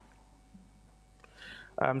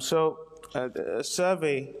A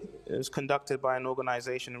survey is conducted by an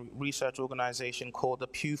organization, a research organization called the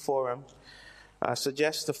Pew Forum,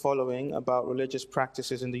 suggests the following about religious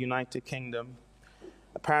practices in the United Kingdom.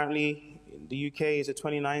 Apparently, the UK is the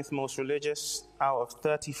 29th most religious out of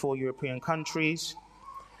 34 European countries.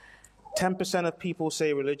 10% of people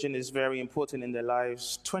say religion is very important in their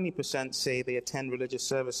lives. 20% say they attend religious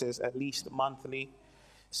services at least monthly.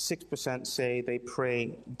 6% say they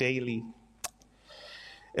pray daily.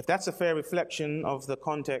 If that's a fair reflection of the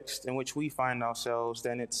context in which we find ourselves,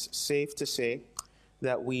 then it's safe to say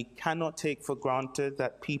that we cannot take for granted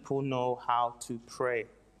that people know how to pray.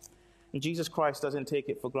 And Jesus Christ doesn't take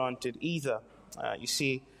it for granted either.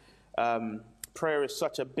 Prayer is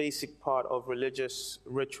such a basic part of religious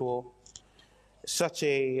ritual, such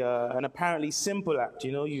an apparently simple act.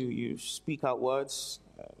 You speak out words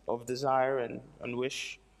of desire and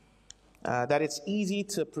wish, that it's easy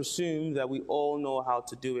to presume that we all know how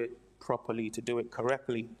to do it properly, to do it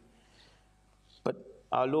correctly. But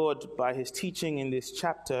our Lord, by his teaching in this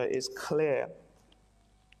chapter, is clear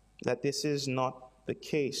that this is not the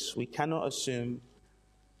case. We cannot assume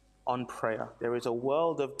on prayer. There is a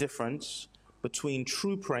world of difference between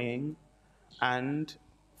true praying and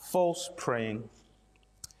false praying.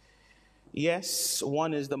 Yes,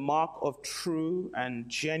 one is the mark of true and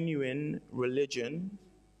genuine religion,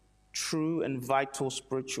 true and vital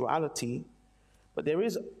spirituality, but there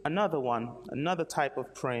is another type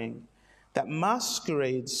of praying that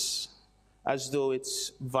masquerades as though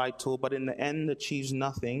it's vital, but in the end achieves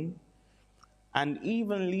nothing, and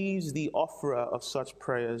even leaves the offerer of such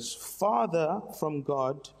prayers farther from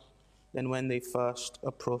God than when they first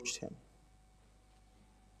approached him.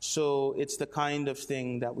 So it's the kind of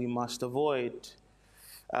thing that we must avoid.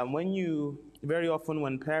 Very often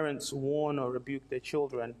when parents warn or rebuke their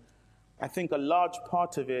children, I think a large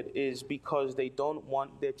part of it is because they don't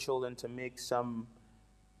want their children to make some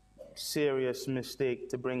serious mistake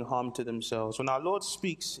to bring harm to themselves. When our Lord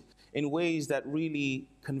speaks in ways that really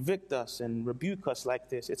convict us and rebuke us like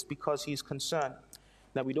this, it's because he's concerned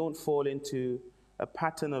that we don't fall into a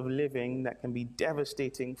pattern of living that can be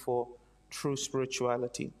devastating for true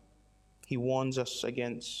spirituality. He warns us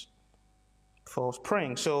against false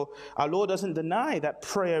praying. So our Lord doesn't deny that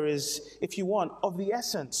prayer is, if you want, of the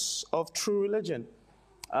essence of true religion.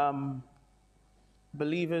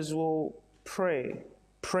 Believers will pray.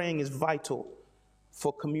 Praying is vital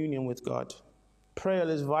for communion with God. Prayer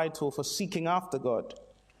is vital for seeking after God.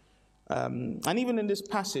 And even in this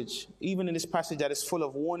passage that is full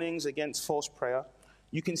of warnings against false prayer,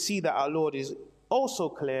 you can see that our Lord is also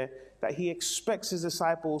clear that he expects his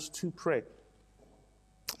disciples to pray.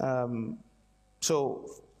 So,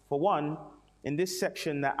 for one, in this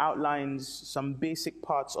section that outlines some basic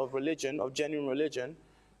parts of religion, of genuine religion,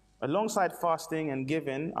 alongside fasting and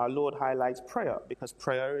giving, our Lord highlights prayer, because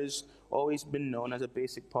prayer has always been known as a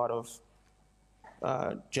basic part of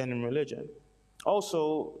genuine religion.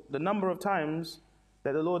 Also, the number of times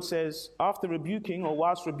that the Lord says, after rebuking or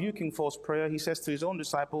whilst rebuking false prayer, he says to his own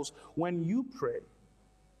disciples, when you pray,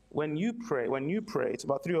 it's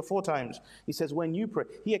about 3 or 4 times. He says, when you pray.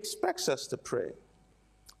 He expects us to pray.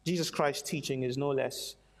 Jesus Christ's teaching is no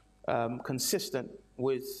less consistent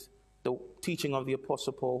with the teaching of the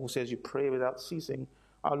Apostle Paul, who says you pray without ceasing.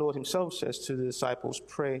 Our Lord himself says to the disciples,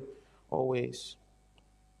 pray always.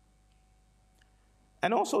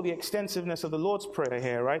 And also the extensiveness of the Lord's Prayer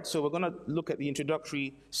here, right? So we're going to look at the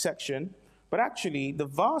introductory section, but actually the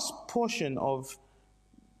vast portion of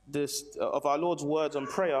our Lord's words on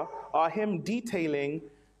prayer are him detailing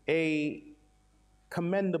a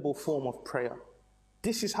commendable form of prayer.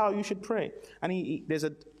 This is how you should pray. And there's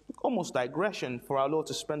a almost digression for our Lord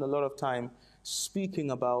to spend a lot of time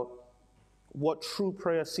speaking about what true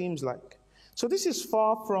prayer seems like. So this is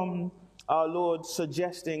far from our Lord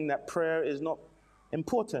suggesting that prayer is not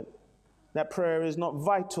important, that prayer is not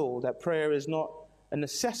vital, that prayer is not a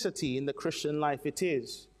necessity in the Christian life. It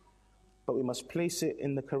is. But we must place it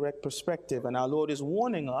in the correct perspective. And our Lord is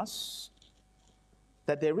warning us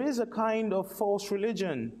that there is a kind of false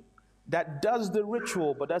religion that does the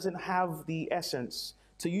ritual but doesn't have the essence.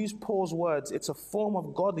 To use Paul's words, it's a form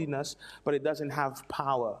of godliness, but it doesn't have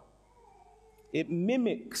power. It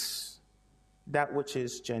mimics that which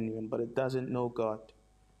is genuine, but it doesn't know God.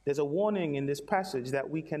 There's a warning in this passage that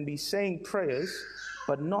we can be saying prayers,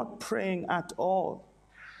 but not praying at all.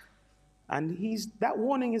 And that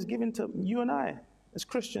warning is given to you and I as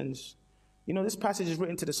Christians. This passage is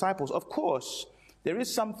written to disciples. Of course, there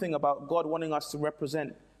is something about God wanting us to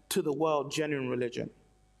represent to the world genuine religion.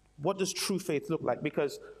 What does true faith look like?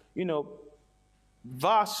 Because,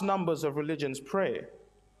 vast numbers of religions pray.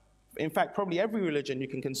 In fact, probably every religion you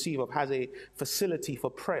can conceive of has a facility for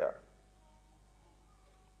prayer.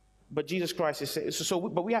 But Jesus Christ is saying,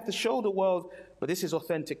 but we have to show the world, but this is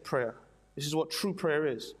authentic prayer. This is what true prayer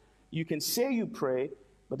is. You can say you pray,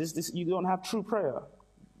 but you don't have true prayer.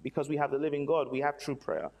 Because we have the living God, we have true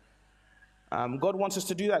prayer. God wants us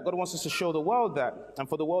to do that. God wants us to show the world that, and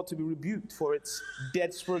for the world to be rebuked for its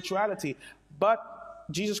dead spirituality. But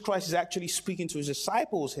Jesus Christ is actually speaking to his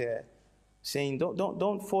disciples here, saying,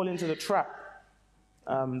 don't fall into the trap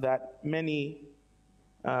that many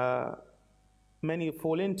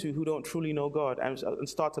fall into who don't truly know God and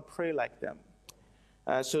start to pray like them.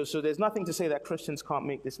 So there's nothing to say that Christians can't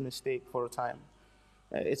make this mistake for a time.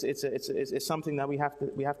 It's something that we have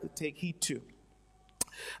to take heed to.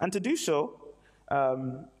 And to do so,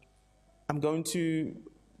 I'm going to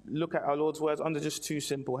look at our Lord's words under just two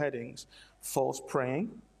simple headings: false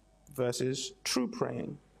praying versus true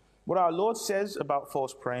praying. What our Lord says about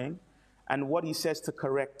false praying, and what he says to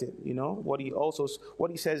correct it. You know, what he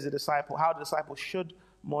says to the disciple, how the disciple should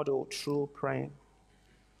model true praying.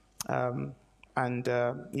 We'll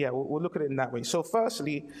look at it in that way. So,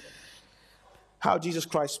 firstly, how Jesus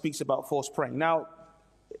Christ speaks about false praying. Now,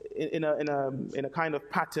 in a kind of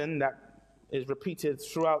pattern that is repeated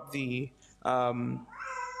throughout the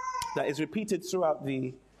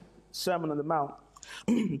Sermon on the Mount,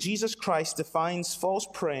 Jesus Christ defines false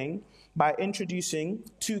praying by introducing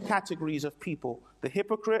two categories of people: the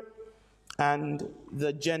hypocrite and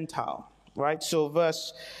the Gentile. Right. So,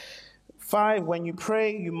 verse 5, when you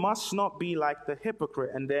pray, you must not be like the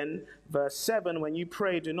hypocrite. And then verse 7, when you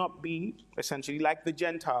pray, do not be essentially like the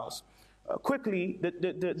Gentiles. Quickly,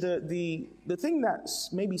 the thing that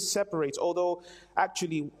maybe separates, although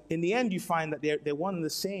actually in the end you find that they're one and the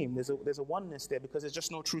same. There's a oneness there because there's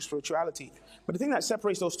just no true spirituality. But the thing that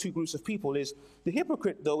separates those two groups of people is the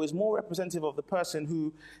hypocrite, though, is more representative of the person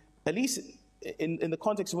who, at least in the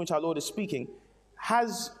context in which our Lord is speaking,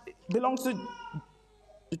 belongs to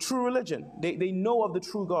the true religion. They know of the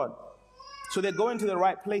true God. So they're going to the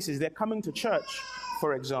right places. They're coming to church,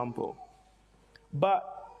 for example. But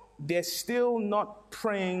they're still not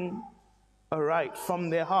praying aright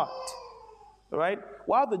from their heart. Right?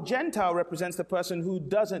 While the Gentile represents the person who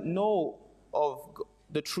doesn't know of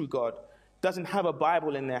the true God, doesn't have a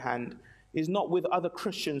Bible in their hand, is not with other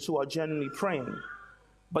Christians who are genuinely praying.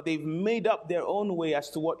 But they've made up their own way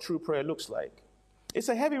as to what true prayer looks like. It's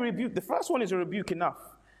a heavy rebuke. The first one is a rebuke enough.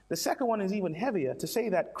 The second one is even heavier, to say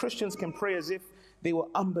that Christians can pray as if they were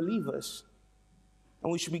unbelievers.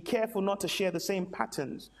 And we should be careful not to share the same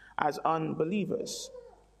patterns as unbelievers.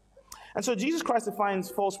 And so Jesus Christ defines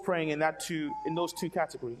false praying in those two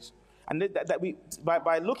categories. And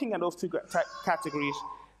by looking at those two categories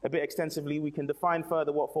a bit extensively, we can define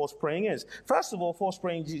further what false praying is. First of all, false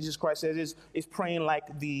praying, Jesus Christ says, is praying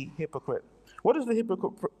like the hypocrite. What does the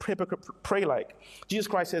hypocrite pray like? Jesus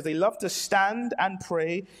Christ says they love to stand and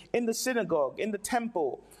pray in the synagogue, in the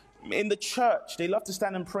temple, in the church. They love to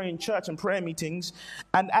stand and pray in church and prayer meetings,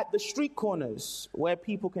 and at the street corners where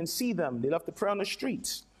people can see them. They love to pray on the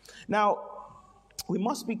streets. Now, we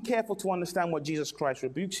must be careful to understand what Jesus Christ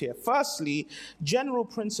rebukes here. Firstly, general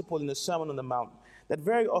principle in the Sermon on the Mount, that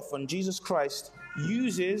very often Jesus Christ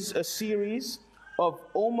uses a series of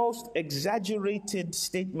almost exaggerated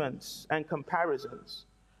statements and comparisons,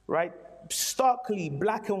 right? Starkly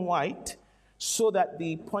black and white, so that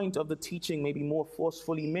the point of the teaching may be more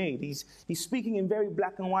forcefully made. He's speaking in very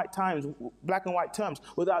black and white terms,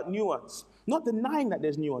 without nuance. Not denying that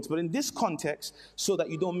there's nuance, but in this context, so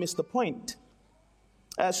that you don't miss the point.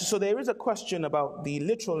 So there is a question about the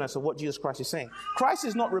literalness of what Jesus Christ is saying. Christ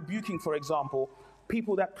is not rebuking, for example,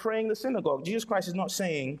 people that pray in the synagogue. Jesus Christ is not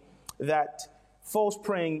saying that false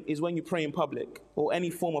praying is when you pray in public, or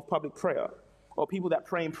any form of public prayer, or people that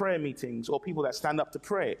pray in prayer meetings, or people that stand up to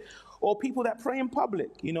pray, or people that pray in public.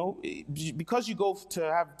 You know, because you go to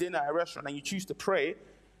have dinner at a restaurant and you choose to pray,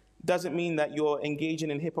 doesn't mean that you're engaging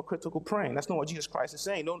in hypocritical praying. That's not what Jesus Christ is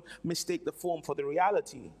saying. Don't mistake the form for the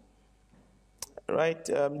reality. Right?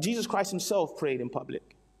 Jesus Christ himself prayed in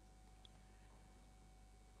public.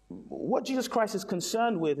 What Jesus Christ is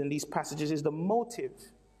concerned with in these passages is the motive.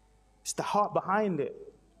 It's the heart behind it.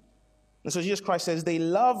 And so Jesus Christ says they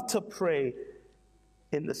love to pray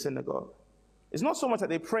in the synagogue. It's not so much that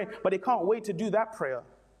they pray, but they can't wait to do that prayer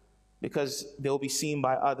because they'll be seen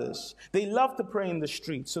by others. They love to pray in the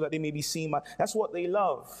streets so that they may be seen by... That's what they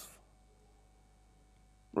love.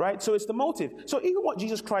 Right? So it's the motive. So even what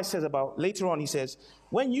Jesus Christ says about, later on he says,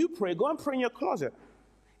 when you pray, go and pray in your closet.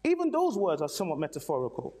 Even those words are somewhat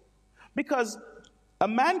metaphorical. Because a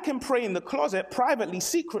man can pray in the closet, privately,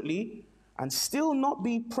 secretly, and still not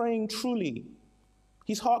be praying truly.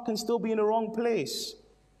 His heart can still be in the wrong place.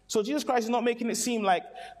 So Jesus Christ is not making it seem like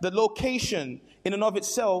the location in and of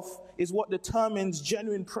itself is what determines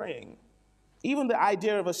genuine praying. Even the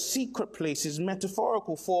idea of a secret place is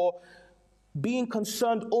metaphorical for being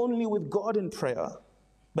concerned only with God in prayer.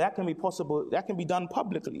 But that can be possible, that can be done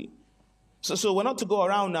publicly. So we're not to go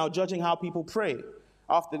around now judging how people pray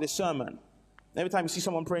after this sermon. Every time you see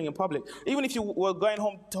someone praying in public, even if you were going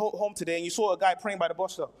home today and you saw a guy praying by the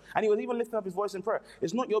bus stop, and he was even lifting up his voice in prayer,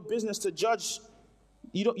 it's not your business to judge.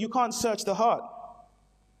 You can't search the heart.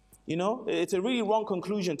 You know, it's a really wrong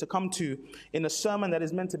conclusion to come to in a sermon that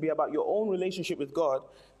is meant to be about your own relationship with God,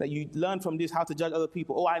 that you learn from this how to judge other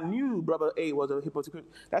people. Oh, I knew Brother A was a hypocrite.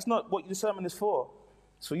 That's not what the sermon is for.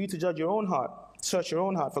 It's for you to judge your own heart, search your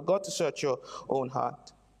own heart, for God to search your own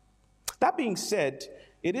heart. That being said,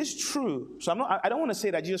 it is true. So I don't want to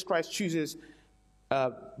say that Jesus Christ chooses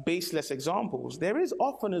baseless examples. There is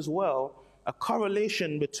often as well a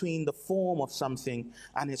correlation between the form of something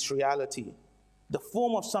and its reality. The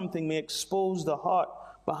form of something may expose the heart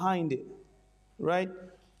behind it, right?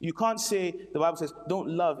 You can't say, the Bible says, don't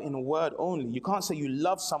love in word only. You can't say you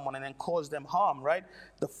love someone and then cause them harm, right?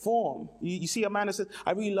 The form. You see a man that says,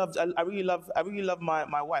 I really love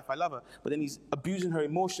my wife, I love her, but then he's abusing her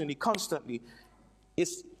emotionally constantly.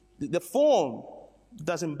 It's the form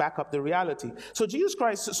doesn't back up the reality. So Jesus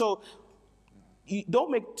Christ, so you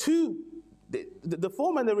don't make the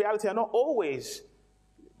form and the reality are not always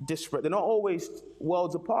disparate. They're not always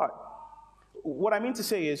worlds apart. What I mean to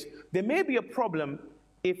say is, there may be a problem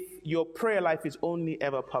if your prayer life is only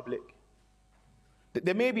ever public.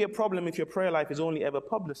 There may be a problem if your prayer life is only ever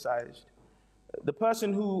publicized. The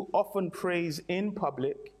person who often prays in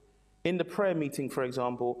public, in the prayer meeting, for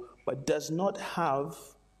example, but does not have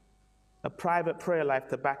a private prayer life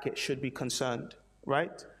to back it, should be concerned,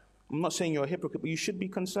 right? I'm not saying you're a hypocrite, but you should be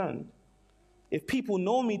concerned. If people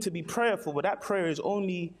know me to be prayerful, but that prayer is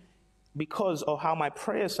only because of how my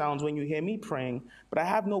prayer sounds when you hear me praying, but I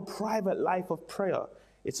have no private life of prayer,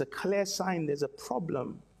 it's a clear sign there's a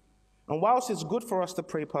problem. And whilst it's good for us to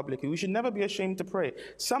pray publicly, we should never be ashamed to pray.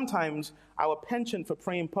 Sometimes our penchant for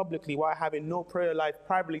praying publicly while having no prayer life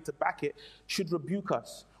privately to back it should rebuke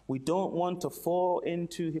us. We don't want to fall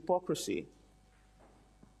into hypocrisy.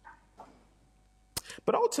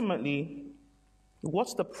 But ultimately,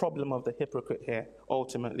 what's the problem of the hypocrite here,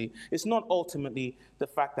 ultimately? It's not ultimately the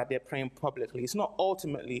fact that they're praying publicly. It's not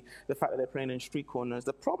ultimately the fact that they're praying in street corners.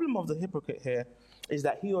 The problem of the hypocrite here is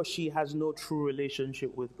that he or she has no true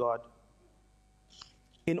relationship with God.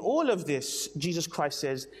 In all of this, Jesus Christ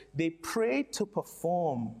says, they pray to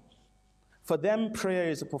perform. For them, prayer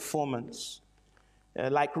is a performance.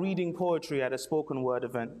 Like reading poetry at a spoken word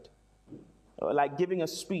event. Like giving a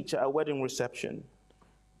speech at a wedding reception.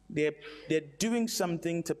 They're doing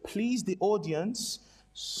something to please the audience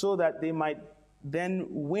so that they might then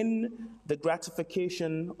win the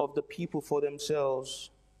gratification of the people for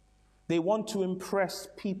themselves. They want to impress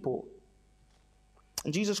people.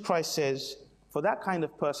 And Jesus Christ says, for that kind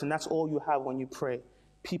of person, that's all you have when you pray.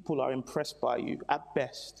 People are impressed by you, at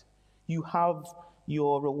best. You have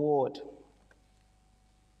your reward.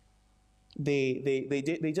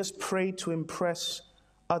 They just pray to impress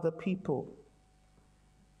other people.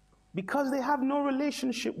 Because they have no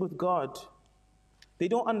relationship with God. They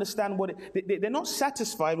don't understand they're not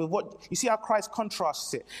satisfied with what, you see how Christ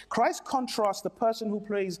contrasts it. Christ contrasts the person who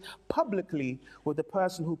prays publicly with the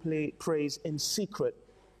person who prays in secret.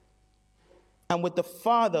 And with the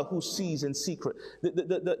Father who sees in secret.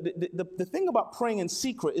 The thing about praying in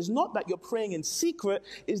secret is not that you're praying in secret,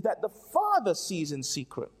 is that the Father sees in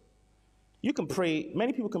secret. You can pray,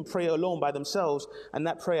 many people can pray alone by themselves, and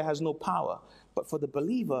that prayer has no power. But for the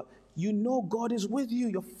believer, you know God is with you.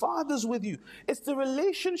 Your Father's with you. It's the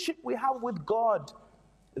relationship we have with God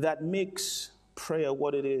that makes prayer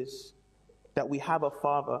what it is, that we have a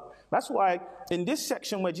Father. That's why in this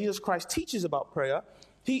section where Jesus Christ teaches about prayer,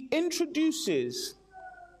 he introduces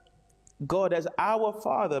God as our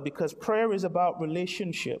Father, because prayer is about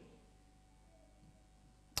relationship.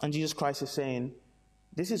 And Jesus Christ is saying,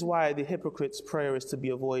 this is why the hypocrite's prayer is to be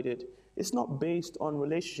avoided. It's not based on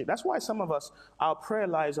relationship. That's why some of us, our prayer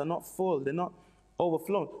lives are not full. They're not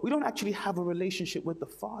overflowing. We don't actually have a relationship with the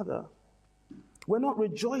Father. We're not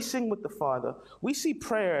rejoicing with the Father. We see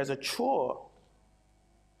prayer as a chore.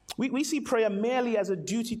 We see prayer merely as a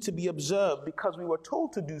duty to be observed because we were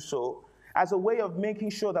told to do so, as a way of making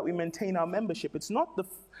sure that we maintain our membership. It's not the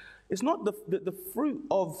fruit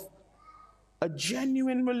of a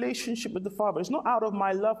genuine relationship with the Father. It's not out of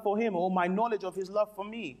my love for him or my knowledge of his love for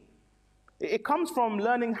me. It comes from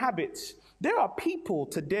learning habits. There are people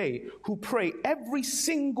today who pray every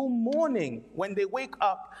single morning when they wake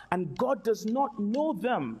up, and God does not know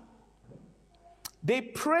them. They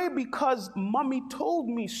pray because mommy told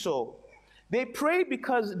me so. They pray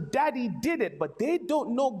because daddy did it, but they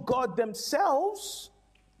don't know God themselves.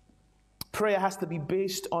 Prayer has to be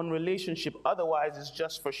based on relationship. Otherwise, it's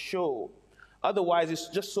just for show. Otherwise, it's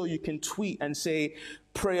just so you can tweet and say,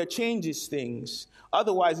 prayer changes things.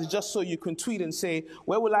 Otherwise, it's just so you can tweet and say,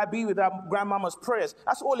 where will I be without grandmama's prayers?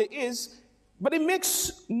 That's all it is. But it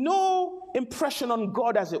makes no impression on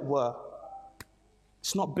God, as it were.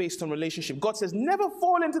 It's not based on relationship. God says, never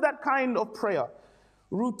fall into that kind of prayer.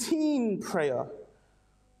 Routine prayer.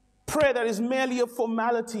 Prayer that is merely a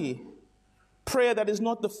formality. Prayer that is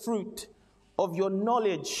not the fruit of your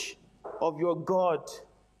knowledge of your God.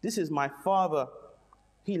 This is my Father.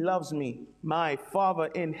 He loves me, my Father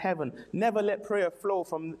in heaven. Never let prayer flow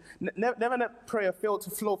from, never let prayer fail to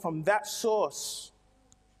flow from that source.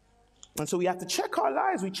 And so we have to check our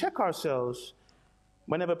lives. We check ourselves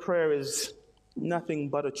whenever prayer is nothing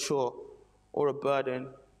but a chore or a burden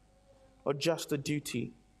or just a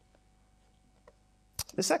duty.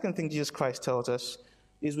 The second thing Jesus Christ tells us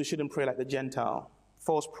is we shouldn't pray like the Gentile,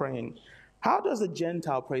 false praying. How does the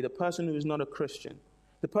Gentile pray, the person who is not a Christian?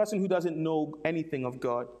 The person who doesn't know anything of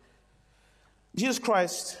God. Jesus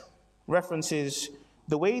Christ references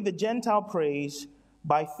the way the Gentile prays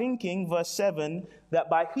by thinking, verse 7,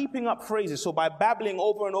 that by heaping up phrases, so by babbling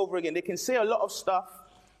over and over again, they can say a lot of stuff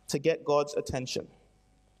to get God's attention.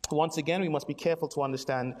 Once again, we must be careful to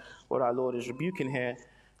understand what our Lord is rebuking here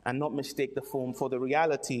and not mistake the form for the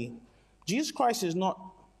reality. Jesus Christ is not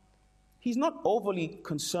He's not overly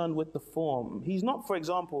concerned with the form. He's not, for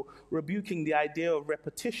example, rebuking the idea of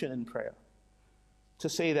repetition in prayer, to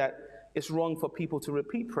say that it's wrong for people to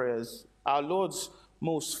repeat prayers. Our Lord's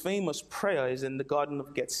most famous prayer is in the Garden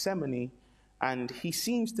of Gethsemane, and he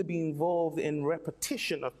seems to be involved in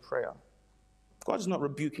repetition of prayer. God is not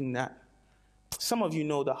rebuking that. Some of you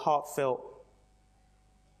know the heartfelt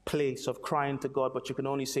place of crying to God, but you can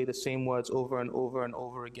only say the same words over and over and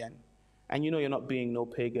over again. And you know you're not being no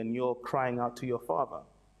pagan. You're crying out to your Father.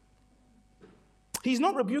 He's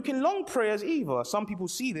not rebuking long prayers either. Some people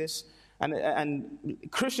see this, and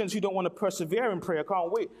Christians who don't want to persevere in prayer can't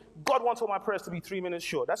wait. God wants all my prayers to be 3 minutes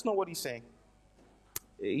short. That's not what he's saying.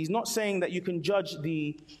 He's not saying that you can judge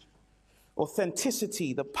the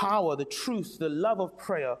authenticity, the power, the truth, the love of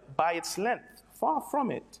prayer by its length. Far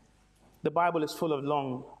from it. The Bible is full of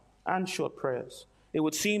long and short prayers. It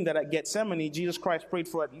would seem that at Gethsemane, Jesus Christ prayed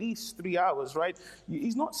for at least 3 hours, right?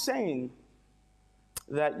 He's not saying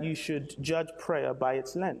that you should judge prayer by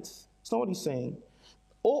its length. That's not what he's saying.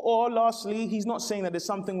 Or lastly, he's not saying that there's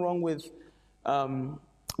something wrong with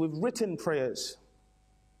written prayers.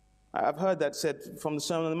 I've heard that said from the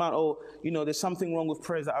Sermon on the Mount, there's something wrong with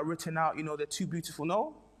prayers that are written out, they're too beautiful.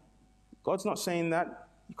 No, God's not saying that.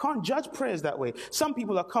 You can't judge prayers that way. Some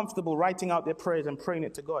people are comfortable writing out their prayers and praying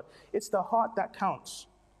it to God. It's the heart that counts.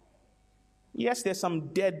 Yes, there's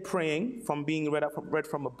some dead praying from being read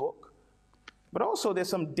from a book, but also there's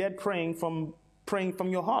some dead praying from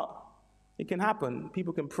your heart. It can happen.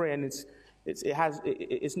 People can pray and it's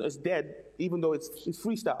dead, even though it's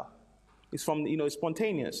freestyle. It's from it's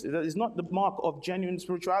spontaneous. It's not the mark of genuine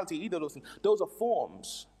spirituality either. Those are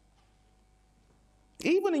forms.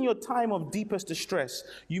 Even in your time of deepest distress,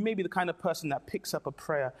 you may be the kind of person that picks up a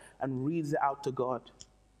prayer and reads it out to God.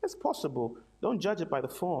 It's possible. Don't judge it by the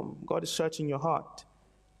form. God is searching your heart.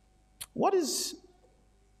 What is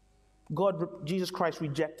Jesus Christ,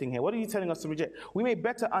 rejecting here? What are you telling us to reject? We may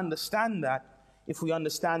better understand that if we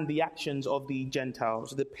understand the actions of the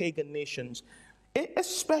Gentiles, the pagan nations.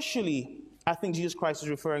 Especially, I think Jesus Christ is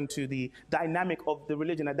referring to the dynamic of the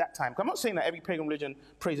religion at that time. I'm not saying that every pagan religion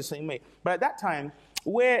prays the same way, but at that time,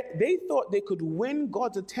 where they thought they could win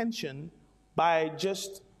God's attention by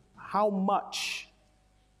just how much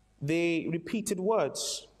they repeated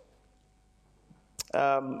words.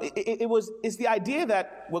 It's the idea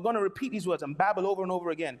that we're going to repeat these words and babble over and over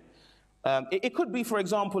again. It could be, for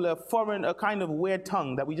example, a kind of weird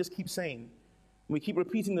tongue that we just keep saying. We keep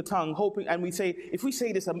repeating the tongue, hoping, and we say, if we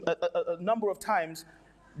say this a number of times,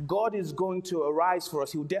 God is going to arise for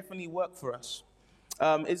us. He will definitely work for us.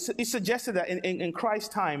 It's suggested that in Christ's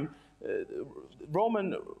time,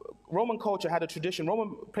 Roman culture had a tradition.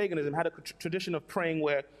 Roman paganism had a tradition of praying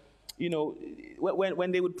where,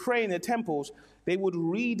 when they would pray in their temples, they would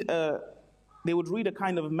read a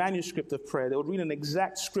kind of manuscript of prayer. They would read an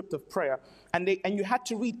exact script of prayer, and you had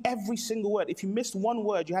to read every single word. If you missed one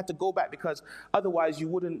word, you had to go back, because otherwise you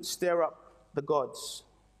wouldn't stir up the gods.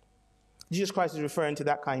 Jesus Christ is referring to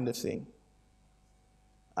that kind of thing.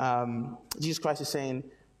 Jesus Christ is saying,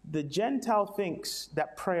 the Gentile thinks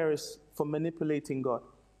that prayer is for manipulating God.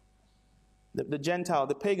 The Gentile,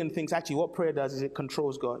 the pagan thinks actually what prayer does is it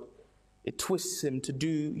controls God. It twists him to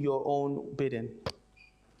do your own bidding.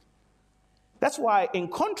 That's why, in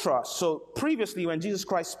contrast, so previously when Jesus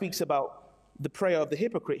Christ speaks about the prayer of the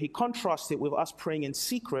hypocrite, he contrasts it with us praying in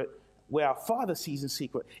secret, where our Father sees in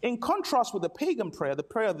secret. In contrast with the pagan prayer, the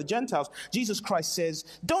prayer of the Gentiles, Jesus Christ says,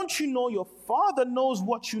 don't you know your Father knows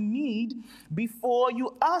what you need before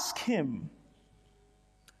you ask him?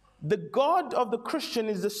 The God of the Christian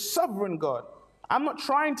is the sovereign God. I'm not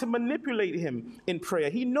trying to manipulate him in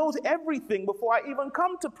prayer. He knows everything before I even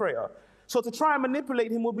come to prayer. So to try and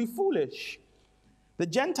manipulate him will be foolish. The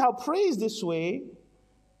Gentile prays this way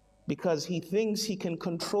because he thinks he can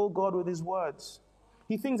control God with his words.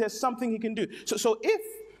 He thinks there's something he can do. So if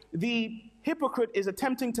the hypocrite is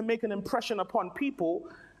attempting to make an impression upon people,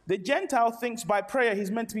 the Gentile thinks by prayer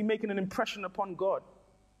he's meant to be making an impression upon God.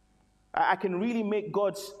 I can really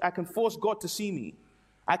I can force God to see me.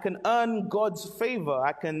 I can earn God's favor.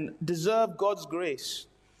 I can deserve God's grace.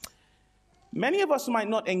 Many of us might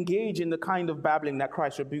not engage in the kind of babbling that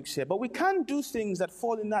Christ rebukes here, but we can do things that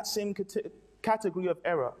fall in that same category of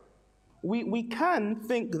error. We can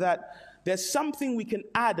think that there's something we can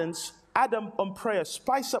add on prayer,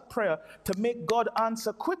 spice up prayer to make God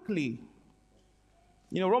answer quickly.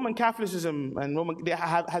 You know, Roman Catholicism and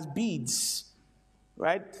has beads,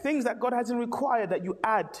 right? Things that God hasn't required that you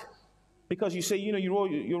add because you say, you know, you roll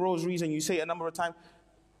your rosaries and you say it a number of times,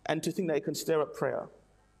 and to think that it can stir up prayer.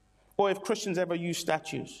 Or if Christians ever use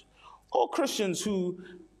statues. Or Christians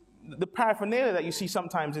the paraphernalia that you see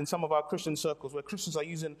sometimes in some of our Christian circles where Christians are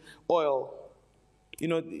using oil. You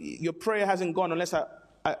know, your prayer hasn't gone unless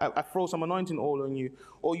I throw some anointing oil on you.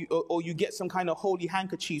 Or you get some kind of holy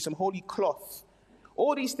handkerchief, some holy cloth.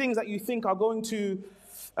 All these things that you think are going to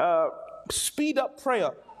speed up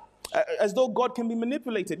prayer, as though God can be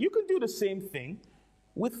manipulated. You can do the same thing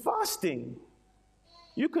with fasting.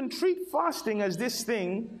 You can treat fasting as this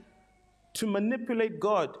thing to manipulate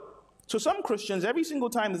God. So some Christians, every single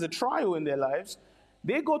time there's a trial in their lives,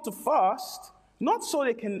 they go to fast, not so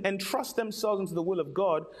they can entrust themselves into the will of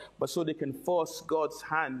God, but so they can force God's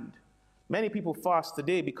hand. Many people fast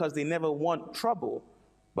today because they never want trouble.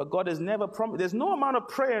 But God has never promised. There's no amount of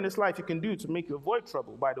prayer in this life you can do to make you avoid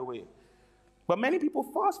trouble, by the way. But many people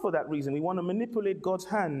fast for that reason. We want to manipulate God's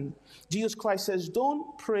hand. Jesus Christ says,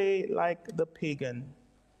 don't pray like the pagan.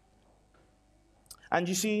 And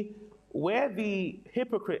you see, where the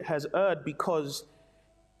hypocrite has erred because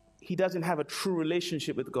he doesn't have a true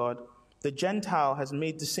relationship with God, the Gentile has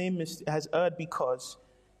made the same mistake, has erred because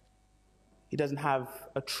he doesn't have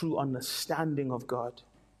a true understanding of God.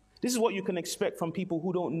 This is what you can expect from people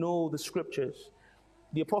who don't know the scriptures.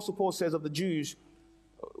 The Apostle Paul says of the Jews,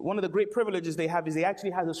 one of the great privileges they have is they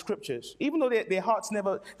actually have the scriptures. Even though their hearts a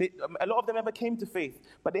lot of them never came to faith,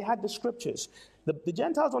 but they had the scriptures. The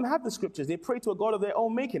Gentiles don't have the scriptures. They pray to a God of their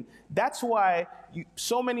own making. That's why you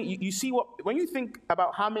see when you think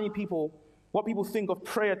about what people think of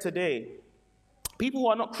prayer today, people who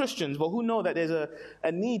are not Christians, but who know that there's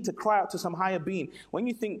a need to cry out to some higher being. When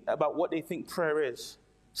you think about what they think prayer is,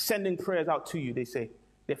 sending prayers out to you, they say.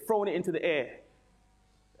 They're throwing it into the air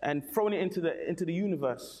and throwing it into the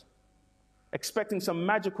universe, expecting some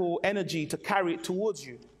magical energy to carry it towards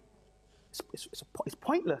you. It's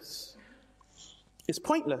pointless. It's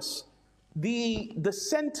pointless. The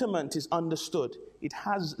sentiment is understood. It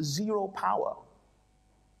has zero power.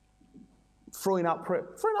 Throwing out prayers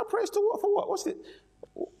to what? For what?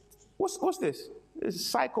 What's this?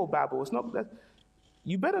 It's psychobabble. It's not that.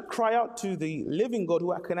 You better cry out to the living God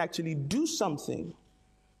who can actually do something.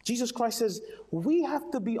 Jesus Christ says we have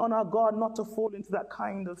to be on our guard not to fall into that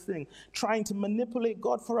kind of thing, trying to manipulate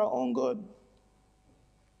God for our own good.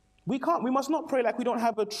 We must not pray like we don't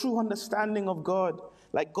have a true understanding of God,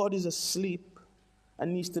 like God is asleep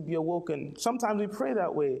and needs to be awoken. Sometimes we pray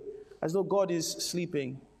that way, as though God is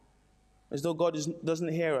sleeping, as though God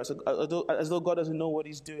doesn't hear us, as though God doesn't know what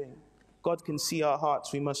he's doing. God can see our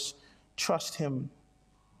hearts. We must trust him.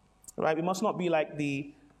 Right? We must not be like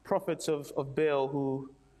the prophets of Baal,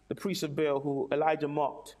 the priests of Baal, who Elijah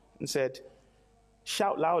mocked and said,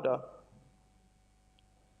 shout louder.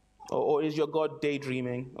 Or is your God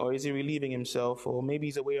daydreaming? Or is he relieving himself? Or maybe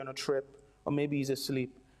he's away on a trip. Or maybe he's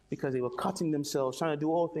asleep. Because they were cutting themselves, trying to do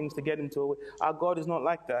all things to get him to away. Our God is not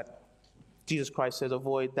like that. Jesus Christ says,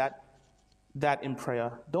 avoid that in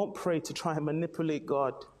prayer. Don't pray to try and manipulate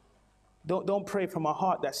God. Don't pray from a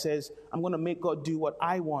heart that says, I'm going to make God do what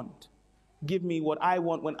I want. Give me what I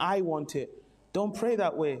want when I want it. Don't pray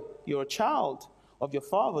that way. You're a child of your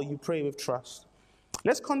Father. You pray with trust.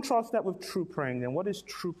 Let's contrast that with true praying then. What is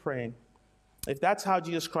true praying? If that's how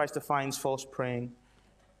Jesus Christ defines false praying,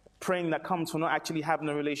 praying that comes from not actually having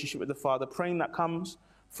a relationship with the Father, praying that comes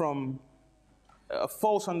from a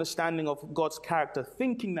false understanding of God's character,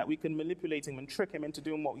 thinking that we can manipulate him and trick him into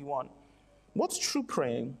doing what we want. What's true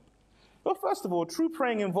praying? Well, first of all, true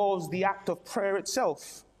praying involves the act of prayer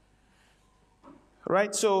itself.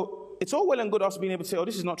 Right? So it's all well and good us being able to say, oh,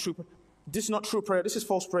 this is not true prayer. This is not true prayer. This is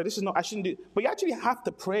false prayer. This is not, I shouldn't do. But you actually have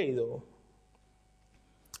to pray, though.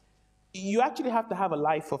 You actually have to have a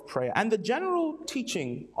life of prayer. And the general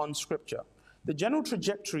teaching on Scripture, the general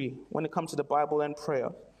trajectory when it comes to the Bible and prayer,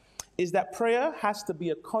 is that prayer has to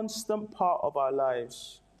be a constant part of our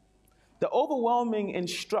lives. The overwhelming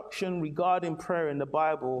instruction regarding prayer in the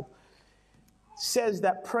Bible says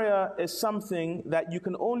that prayer is something that you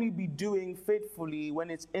can only be doing faithfully when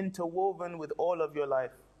it's interwoven with all of your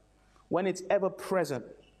life, when it's ever present,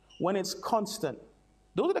 when it's constant.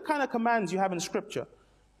 Those are the kind of commands you have in Scripture.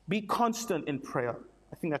 Be constant in prayer.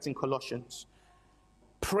 I think that's in Colossians.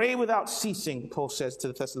 Pray without ceasing, Paul says to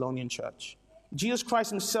the Thessalonian church. Jesus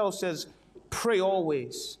Christ himself says, pray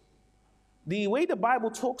always. The way the Bible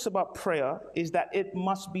talks about prayer is that it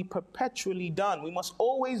must be perpetually done. We must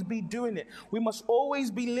always be doing it. We must always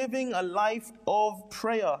be living a life of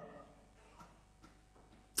prayer.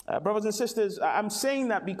 Brothers and sisters, I'm saying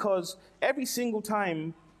that because every single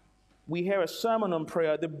time we hear a sermon on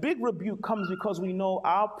prayer, the big rebuke comes because we know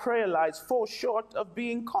our prayer lives fall short of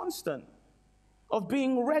being constant, of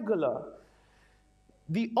being regular.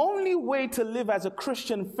 The only way to live as a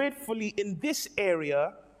Christian faithfully in this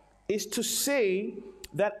area is to say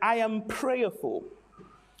that I am prayerful.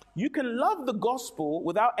 You can love the gospel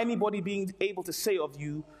without anybody being able to say of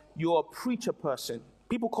you, you're a preacher person.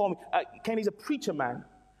 People call me, Kenny's a preacher man.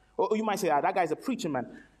 Or you might say, that guy's a preacher man.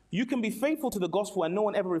 You can be faithful to the gospel and no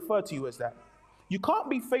one ever referred to you as that. You can't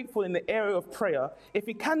be faithful in the area of prayer if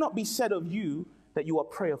it cannot be said of you that you are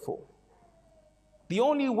prayerful. The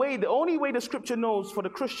only way the Scripture knows for the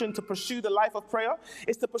Christian to pursue the life of prayer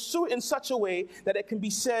is to pursue it in such a way that it can be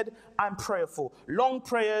said, I'm prayerful. Long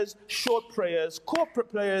prayers, short prayers, corporate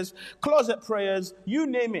prayers, closet prayers, you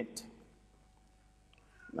name it.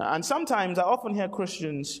 And sometimes I often hear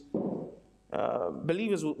Christians,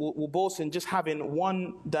 believers will boast in just having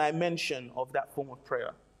one dimension of that form of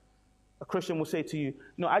prayer. A Christian will say to you,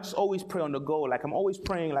 no, I just always pray on the go. Like I'm always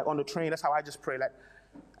praying like on the train. That's how I just pray. Like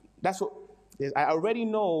that's what... I already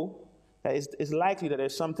know that it's likely that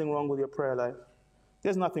there's something wrong with your prayer life.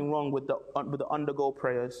 There's nothing wrong with the undergo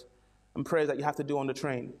prayers and prayers that you have to do on the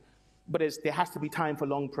train. But there has to be time for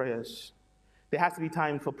long prayers. There has to be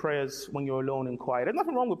time for prayers when you're alone and quiet. There's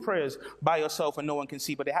nothing wrong with prayers by yourself and no one can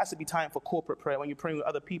see, but there has to be time for corporate prayer when you're praying with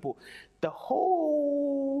other people. The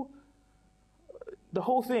whole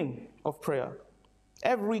thing of prayer,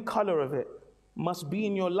 every color of it, must be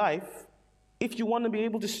in your life if you want to be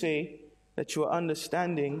able to say that you are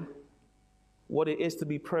understanding what it is to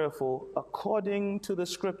be prayerful according to the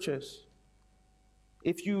Scriptures.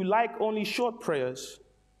 If you like only short prayers,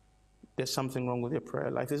 there's something wrong with your prayer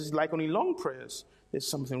life. If you like only long prayers, there's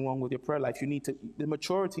something wrong with your prayer life. The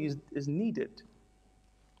maturity is needed.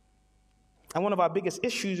 And one of our biggest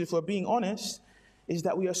issues, if we're being honest, is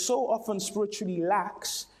that we are so often spiritually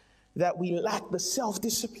lax that we lack the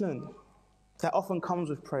self-discipline that often comes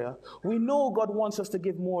with prayer. We know God wants us to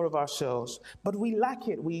give more of ourselves, but we lack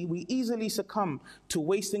it. We easily succumb to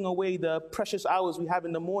wasting away the precious hours we have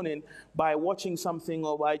in the morning by watching something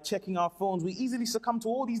or by checking our phones. We easily succumb to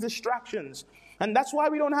all these distractions. And that's why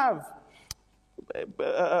we don't have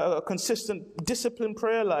a consistent, disciplined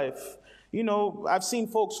prayer life. You know, I've seen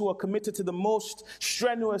folks who are committed to the most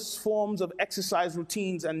strenuous forms of exercise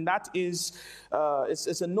routines, and that is,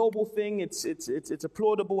 it's a noble thing, it's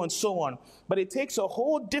applaudable, and so on. But it takes a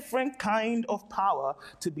whole different kind of power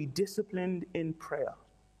to be disciplined in prayer.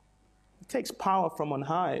 It takes power from on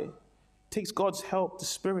high. It takes God's help, the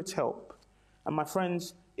Spirit's help. And my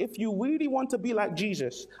friends, if you really want to be like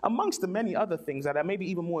Jesus, amongst the many other things that are maybe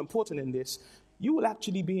even more important in this, you will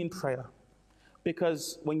actually be in prayer.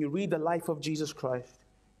 Because when you read the life of Jesus Christ,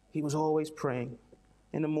 he was always praying.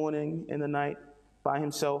 In the morning, in the night, by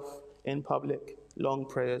himself, in public, long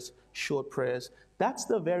prayers, short prayers. That's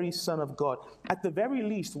the very Son of God. At the very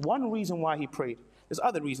least, one reason why he prayed, there's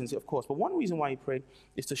other reasons, of course, but one reason why he prayed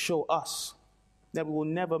is to show us that we will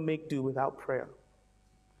never make do without prayer.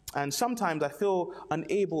 And sometimes I feel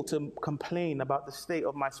unable to complain about the state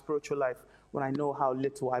of my spiritual life when I know how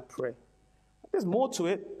little I pray. There's more to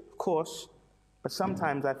it, of course. But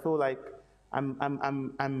sometimes I feel like I'm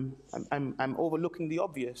overlooking the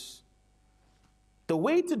obvious. The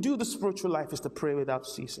way to do the spiritual life is to pray without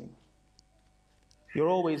ceasing. You're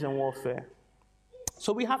always in warfare.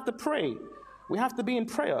 So we have to pray. We have to be in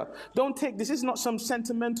prayer. Don't take, this is not some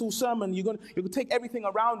sentimental sermon. You're going to take everything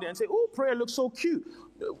around it and say, oh, prayer looks so cute.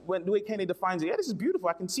 When the way Kenny defines it, yeah, this is beautiful.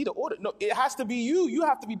 I can see the order. No, it has to be you. You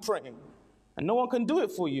have to be praying. And no one can do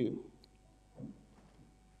it for you.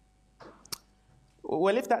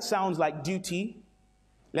 Well, if that sounds like duty,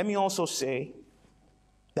 let me also say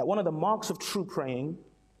that one of the marks of true praying,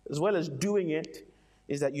 as well as doing it,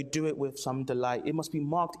 is that you do it with some delight. It must be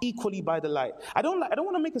marked equally by delight. I don't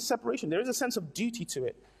want to make a separation. There is a sense of duty to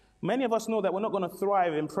it. Many of us know that we're not going to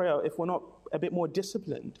thrive in prayer if we're not a bit more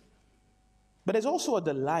disciplined. But there's also a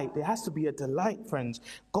delight. There has to be a delight, friends.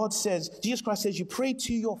 God says, Jesus Christ says, you pray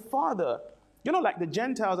to your Father. You're not like the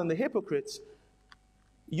Gentiles and the hypocrites.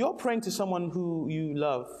 You're praying to someone who you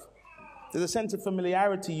love. There's a sense of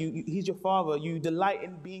familiarity. He's your Father. You delight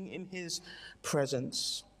in being in his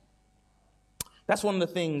presence. That's one of the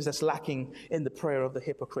things that's lacking in the prayer of the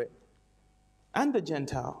hypocrite and the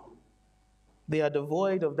Gentile. They are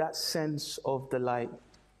devoid of that sense of delight,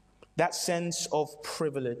 that sense of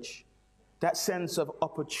privilege, that sense of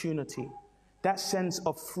opportunity, that sense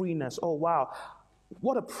of freeness. Oh, wow,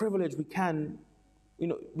 what a privilege we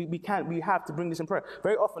have to bring this in prayer.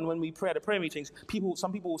 Very often when we pray at the prayer meetings,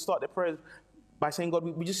 some people will start their prayers by saying, God,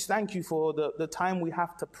 we just thank you for the time we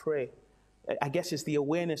have to pray. I guess it's the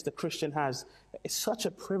awareness the Christian has. It's such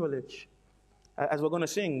a privilege, as we're going to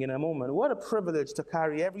sing in a moment. What a privilege to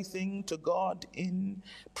carry everything to God in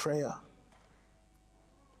prayer.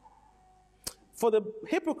 For the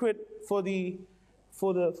hypocrite, for the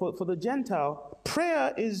Gentile,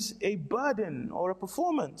 prayer is a burden or a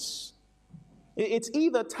performance. It's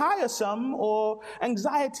either tiresome or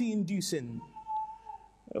anxiety-inducing.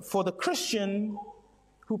 For the Christian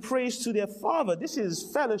who prays to their Father, this is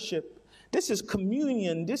fellowship. This is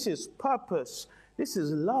communion. This is purpose. This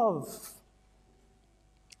is love.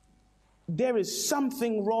 There is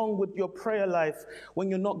something wrong with your prayer life when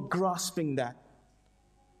you're not grasping that.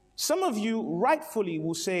 Some of you rightfully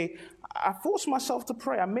will say, I force myself to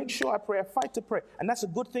pray. I make sure I pray. I fight to pray. And that's a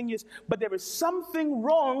good thing, yes. But there is something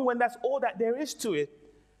wrong when that's all that there is to it.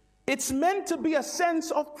 It's meant to be a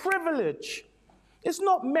sense of privilege. It's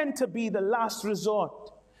not meant to be the last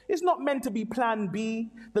resort. It's not meant to be plan B,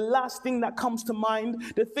 the last thing that comes to mind,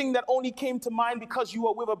 the thing that only came to mind because you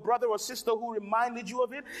were with a brother or sister who reminded you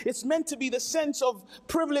of it. It's meant to be the sense of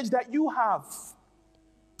privilege that you have.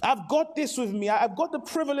 I've got this with me. I've got the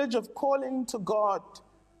privilege of calling to God.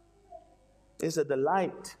 It's a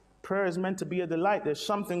delight. Prayer is meant to be a delight. There's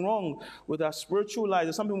something wrong with our spiritual life.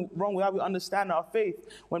 There's something wrong with how we understand our faith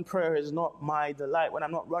when prayer is not my delight, when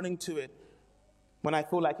I'm not running to it, when I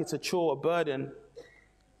feel like it's a chore, a burden.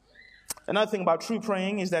 Another thing about true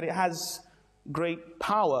praying is that it has great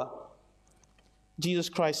power. Jesus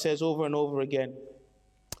Christ says over and over again,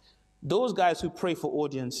 those guys who pray for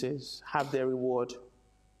audiences have their reward.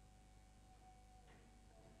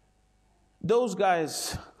 Those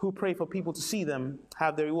guys who pray for people to see them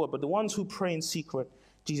have their reward. But the ones who pray in secret,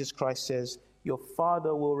 Jesus Christ says, your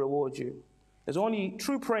Father will reward you. There's only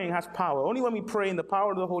true praying has power. Only when we pray in the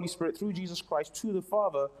power of the Holy Spirit through Jesus Christ to the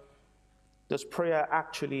Father does prayer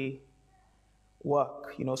actually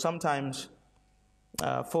work. You know, sometimes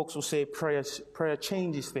folks will say prayer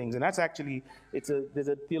changes things, and that's actually there's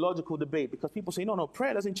a theological debate because people say no,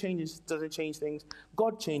 prayer doesn't change things.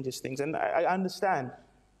 God changes things, and I understand.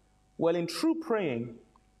 Well, in true praying,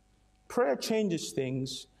 prayer changes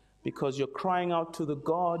things because you're crying out to the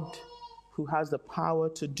God who has the power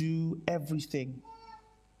to do everything.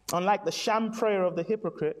 Unlike the sham prayer of the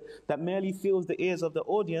hypocrite that merely fills the ears of the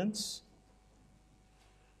audience,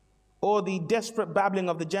 or the desperate babbling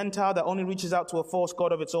of the Gentile that only reaches out to a false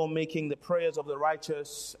god of its own making, the prayers of the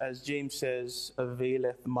righteous, as James says,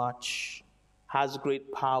 availeth much, has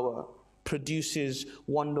great power, produces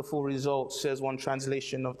wonderful results, says one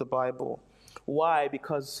translation of the Bible. Why?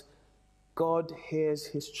 Because God hears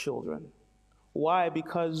his children. Why?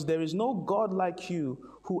 Because there is no God like you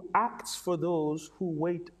who acts for those who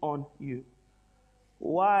wait on you.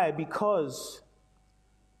 Why? Because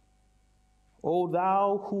O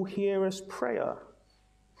thou who hearest prayer,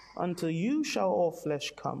 unto you shall all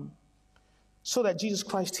flesh come. So that Jesus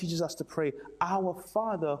Christ teaches us to pray, our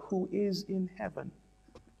Father who is in heaven.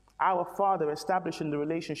 Our Father, establishing the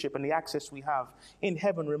relationship and the access we have in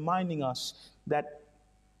heaven, reminding us that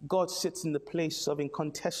God sits in the place of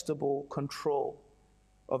incontestable control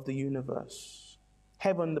of the universe.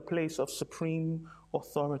 Heaven, the place of supreme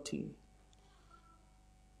authority.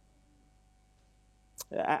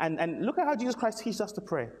 And look at how Jesus Christ teaches us to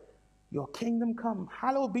pray. Your kingdom come,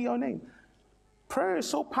 hallowed be your name. Prayer is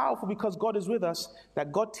so powerful because God is with us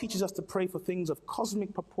that God teaches us to pray for things of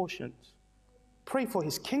cosmic proportions. Pray for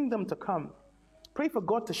his kingdom to come. Pray for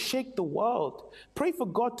God to shake the world. Pray for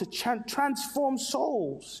God to transform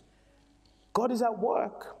souls. God is at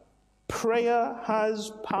work. Prayer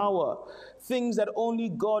has power. Things that only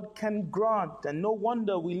God can grant. And no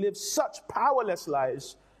wonder we live such powerless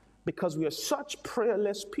lives because we are such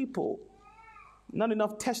prayerless people. Not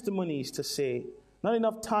enough testimonies to say. Not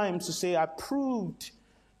enough times to say, I proved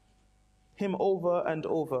him over and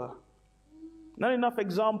over. Not enough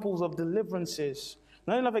examples of deliverances.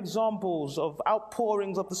 Not enough examples of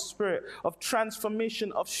outpourings of the Spirit, of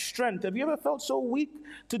transformation, of strength. Have you ever felt so weak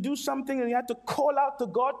to do something and you had to call out to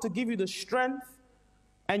God to give you the strength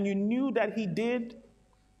and you knew that he did?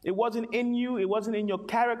 It wasn't in you. It wasn't in your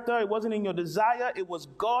character. It wasn't in your desire. It was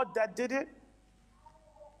God that did it.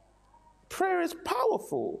 Prayer is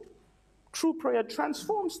powerful. True prayer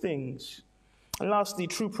transforms things. And lastly,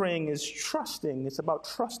 true praying is trusting. It's about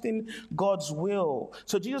trusting God's will.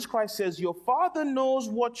 So Jesus Christ says, your Father knows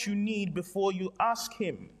what you need before you ask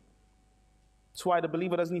him. That's why the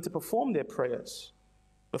believer doesn't need to perform their prayers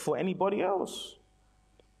before anybody else.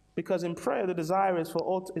 Because in prayer, the desire is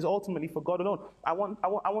ultimately for God alone. I want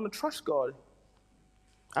to trust God.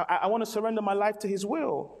 I want to surrender my life to his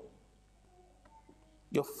will.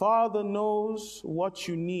 Your Father knows what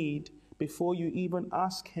you need before you even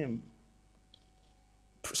ask him.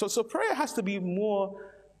 So prayer has to be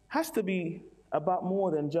about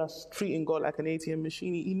more than just treating God like an ATM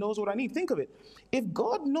machine. He knows what I need. Think of it. If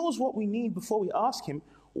God knows what we need before we ask him,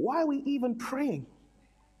 why are we even praying?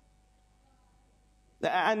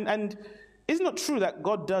 And isn't it true that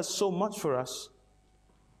God does so much for us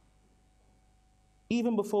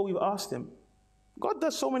even before we've asked him? God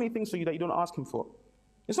does so many things for you that you don't ask him for.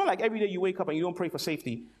 It's not like every day you wake up and you don't pray for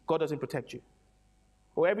safety, God doesn't protect you.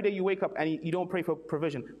 Or every day you wake up and you don't pray for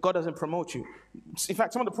provision, God doesn't promote you. In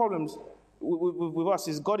fact, some of the problems with us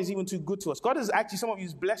is God is even too good to us. God has actually, some of you,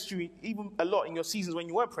 has blessed you even a lot in your seasons when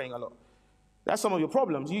you weren't praying a lot. That's some of your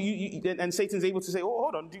problems. And Satan's able to say, oh,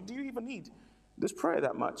 hold on, do you even need this prayer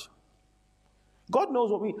that much? God knows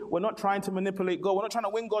what we're not trying to manipulate God. We're not trying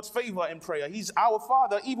to win God's favor in prayer. He's our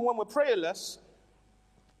Father, even when we're prayerless.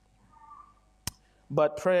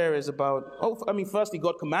 But prayer is about, firstly,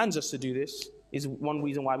 God commands us to do this, is one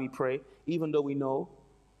reason why we pray, even though we know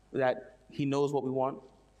that he knows what we want,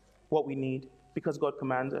 what we need, because God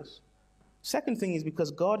commands us. Second thing is because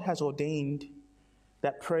God has ordained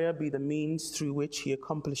that prayer be the means through which he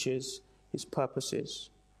accomplishes his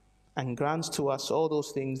purposes and grants to us all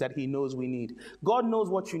those things that he knows we need. God knows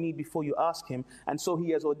what you need before you ask him, and so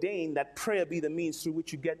he has ordained that prayer be the means through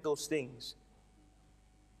which you get those things.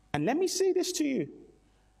 And let me say this to you.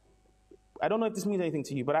 I don't know if this means anything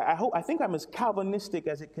to you, but I think I'm as Calvinistic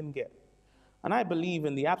as it can get. And I believe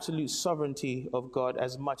in the absolute sovereignty of God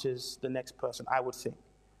as much as the next person, I would think.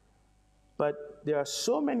 But there are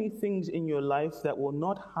so many things in your life that will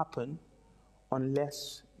not happen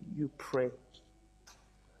unless you pray.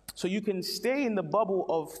 So you can stay in the bubble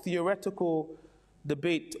of theoretical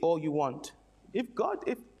debate all you want. If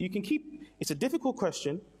you can keep, it's a difficult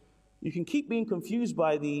question. You can keep being confused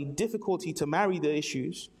by the difficulty to marry the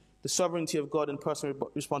issues, the sovereignty of God and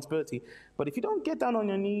personal responsibility. But if you don't get down on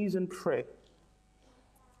your knees and pray,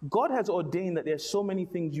 God has ordained that there are so many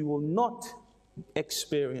things you will not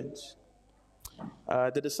experience.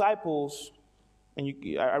 The disciples, and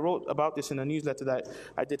I wrote about this in a newsletter that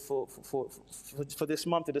I did for this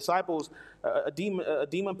month. The disciples, a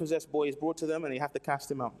demon-possessed boy is brought to them and they have to cast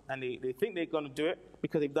him out. And they think they're going to do it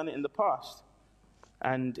because they've done it in the past.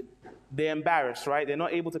 And they're embarrassed, right? They're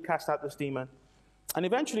not able to cast out this demon. And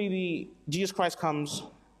eventually Jesus Christ comes,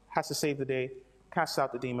 has to save the day, casts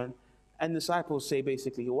out the demon. And the disciples say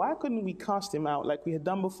basically, why couldn't we cast him out like we had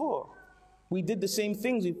done before? We did the same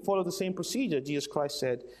things, we followed the same procedure. Jesus Christ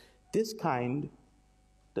said, this kind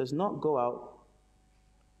does not go out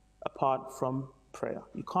apart from prayer.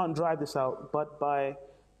 You can't drive this out but by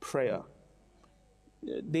prayer.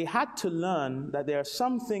 They had to learn that there are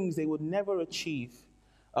some things they would never achieve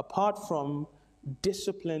apart from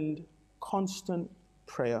disciplined, constant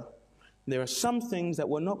prayer. There are some things that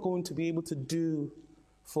we're not going to be able to do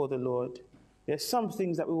for the Lord. There are some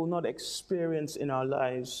things that we will not experience in our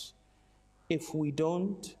lives if we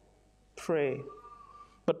don't pray.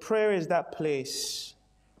 But prayer is that place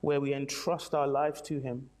where we entrust our lives to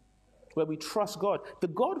him, where we trust God. The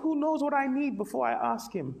God who knows what I need before I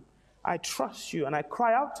ask him. I trust you and I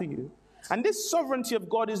cry out to you. And this sovereignty of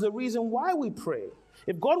God is the reason why we pray.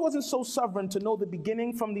 If God wasn't so sovereign to know the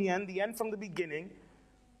beginning from the end from the beginning,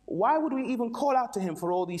 why would we even call out to him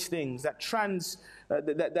for all these things that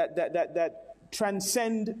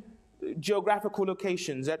transcend geographical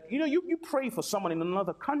locations. That, you pray for someone in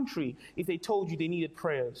another country if they told you they needed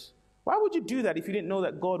prayers. Why would you do that if you didn't know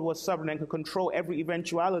that God was sovereign and could control every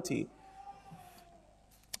eventuality?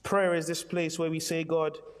 Prayer is this place where we say,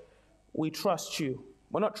 God, we trust you.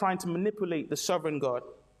 We're not trying to manipulate the sovereign God.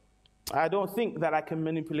 I don't think that I can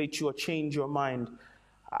manipulate you or change your mind.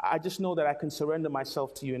 I just know that I can surrender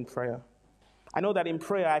myself to you in prayer. I know that in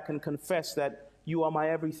prayer I can confess that you are my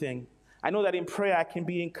everything. I know that in prayer I can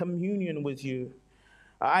be in communion with you.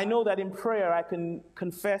 I know that in prayer I can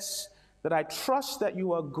confess that I trust that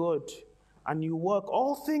you are good and you work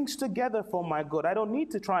all things together for my good. I don't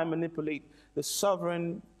need to try and manipulate the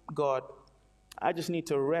sovereign God. I just need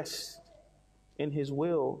to rest in his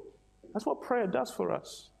will. That's what prayer does for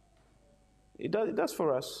us. It does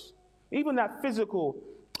for us. Even that physical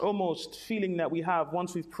almost feeling that we have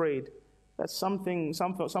once we've prayed, that something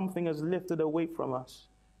has lifted a weight from us.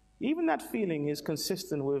 Even that feeling is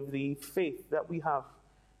consistent with the faith that we have,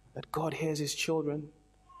 that God hears his children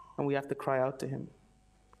and we have to cry out to him.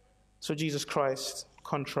 So Jesus Christ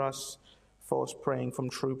contrasts false praying from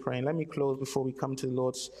true praying. Let me close before we come to the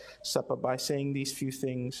Lord's Supper by saying these few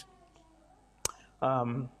things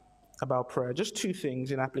about prayer. Just two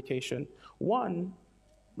things in application. One,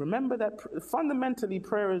 remember that fundamentally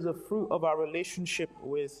prayer is a fruit of our relationship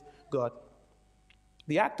with God.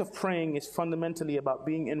 The act of praying is fundamentally about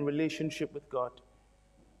being in relationship with God.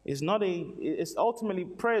 It's ultimately,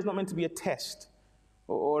 prayer is not meant to be a test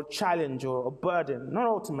or challenge or a burden. Not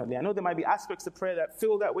ultimately. I know there might be aspects of prayer that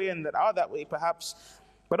feel that way and that are that way perhaps,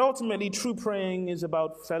 but ultimately true praying is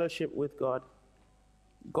about fellowship with God.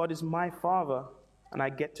 God is my Father and I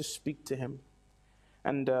get to speak to him.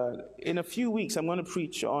 And in a few weeks I'm going to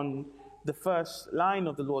preach on the first line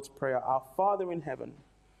of the Lord's Prayer, Our Father in heaven.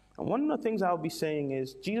 And one of the things I'll be saying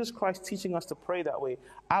is Jesus Christ teaching us to pray that way.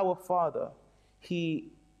 Our Father,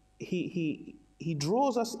 he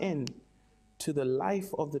draws us in to the life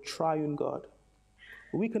of the triune God.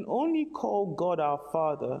 We can only call God our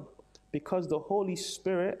Father because the Holy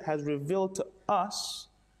Spirit has revealed to us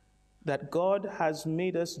that God has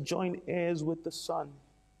made us joint heirs with the Son.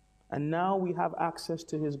 And now we have access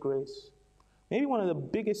to his grace. Maybe one of the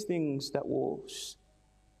biggest things that will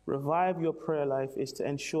revive your prayer life is to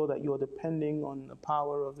ensure that you are depending on the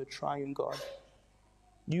power of the triune God.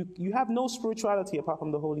 You have no spirituality apart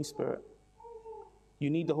from the Holy Spirit. You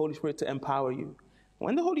need the Holy Spirit to empower you.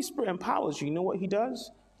 When the Holy Spirit empowers you, you know what he does?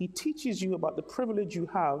 He teaches you about the privilege you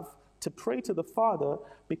have to pray to the Father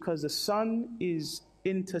because the Son is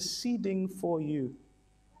interceding for you.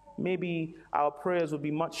 Maybe our prayers would be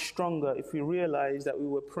much stronger if we realized that we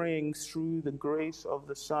were praying through the grace of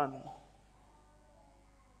the Son.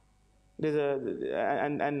 There's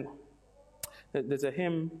a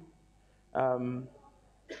hymn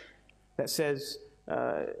that says,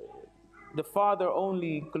 the Father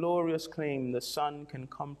only glorious claim the Son can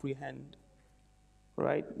comprehend.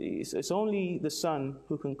 Right? It's only the Son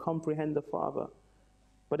who can comprehend the Father.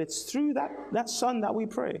 But it's through that Son that we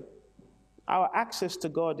pray. Our access to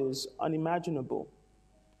God is unimaginable.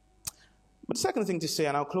 But the second thing to say,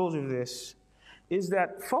 and I'll close with this, is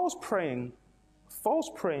that false praying,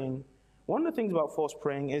 one of the things about false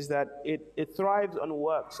praying is that it thrives on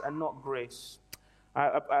works and not grace.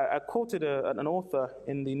 I quoted an author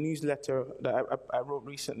in the newsletter that I wrote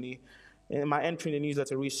recently, in my entry in the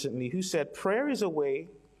newsletter recently, who said, prayer is a way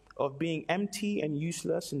of being empty and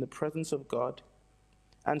useless in the presence of God,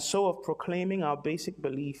 and so of proclaiming our basic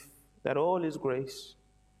belief that all is grace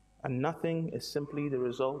and nothing is simply the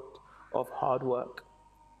result of hard work.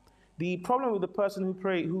 The problem with the person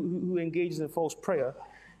who engages in false prayer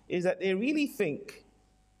is that they really think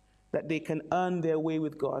that they can earn their way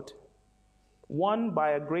with God. One,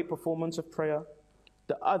 by a great performance of prayer,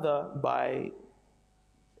 the other by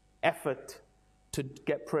effort to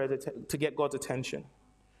get God's attention.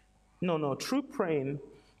 No, true praying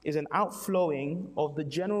is an outflowing of the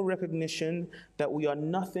general recognition that we are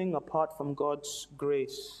nothing apart from God's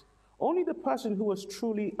grace. Only the person who has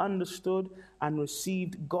truly understood and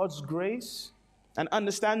received God's grace and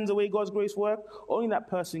understands the way God's grace works, only that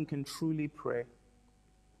person can truly pray.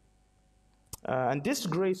 And this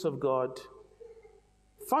grace of God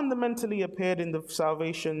fundamentally appeared in the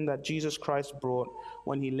salvation that Jesus Christ brought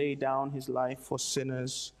when he laid down his life for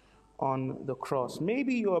sinners on the cross.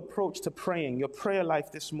 Maybe your approach to praying, your prayer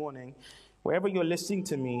life this morning, wherever you're listening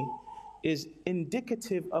to me, is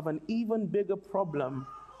indicative of an even bigger problem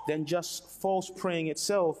than just false praying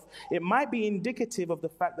itself. It might be indicative of the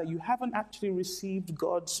fact that you haven't actually received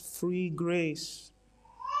God's free grace,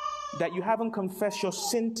 that you haven't confessed your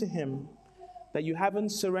sin to him, that you haven't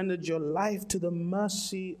surrendered your life to the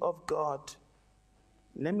mercy of God.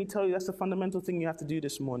 Let me tell you, that's the fundamental thing you have to do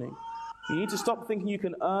this morning. You need to stop thinking you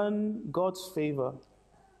can earn God's favor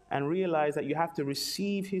and realize that you have to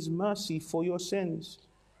receive his mercy for your sins.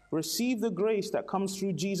 Receive the grace that comes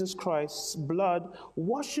through Jesus Christ's blood,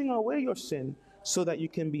 washing away your sin so that you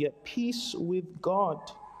can be at peace with God.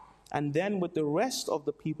 And then with the rest of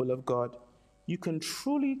the people of God, you can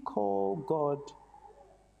truly call God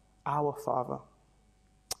our Father.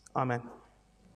 Amen.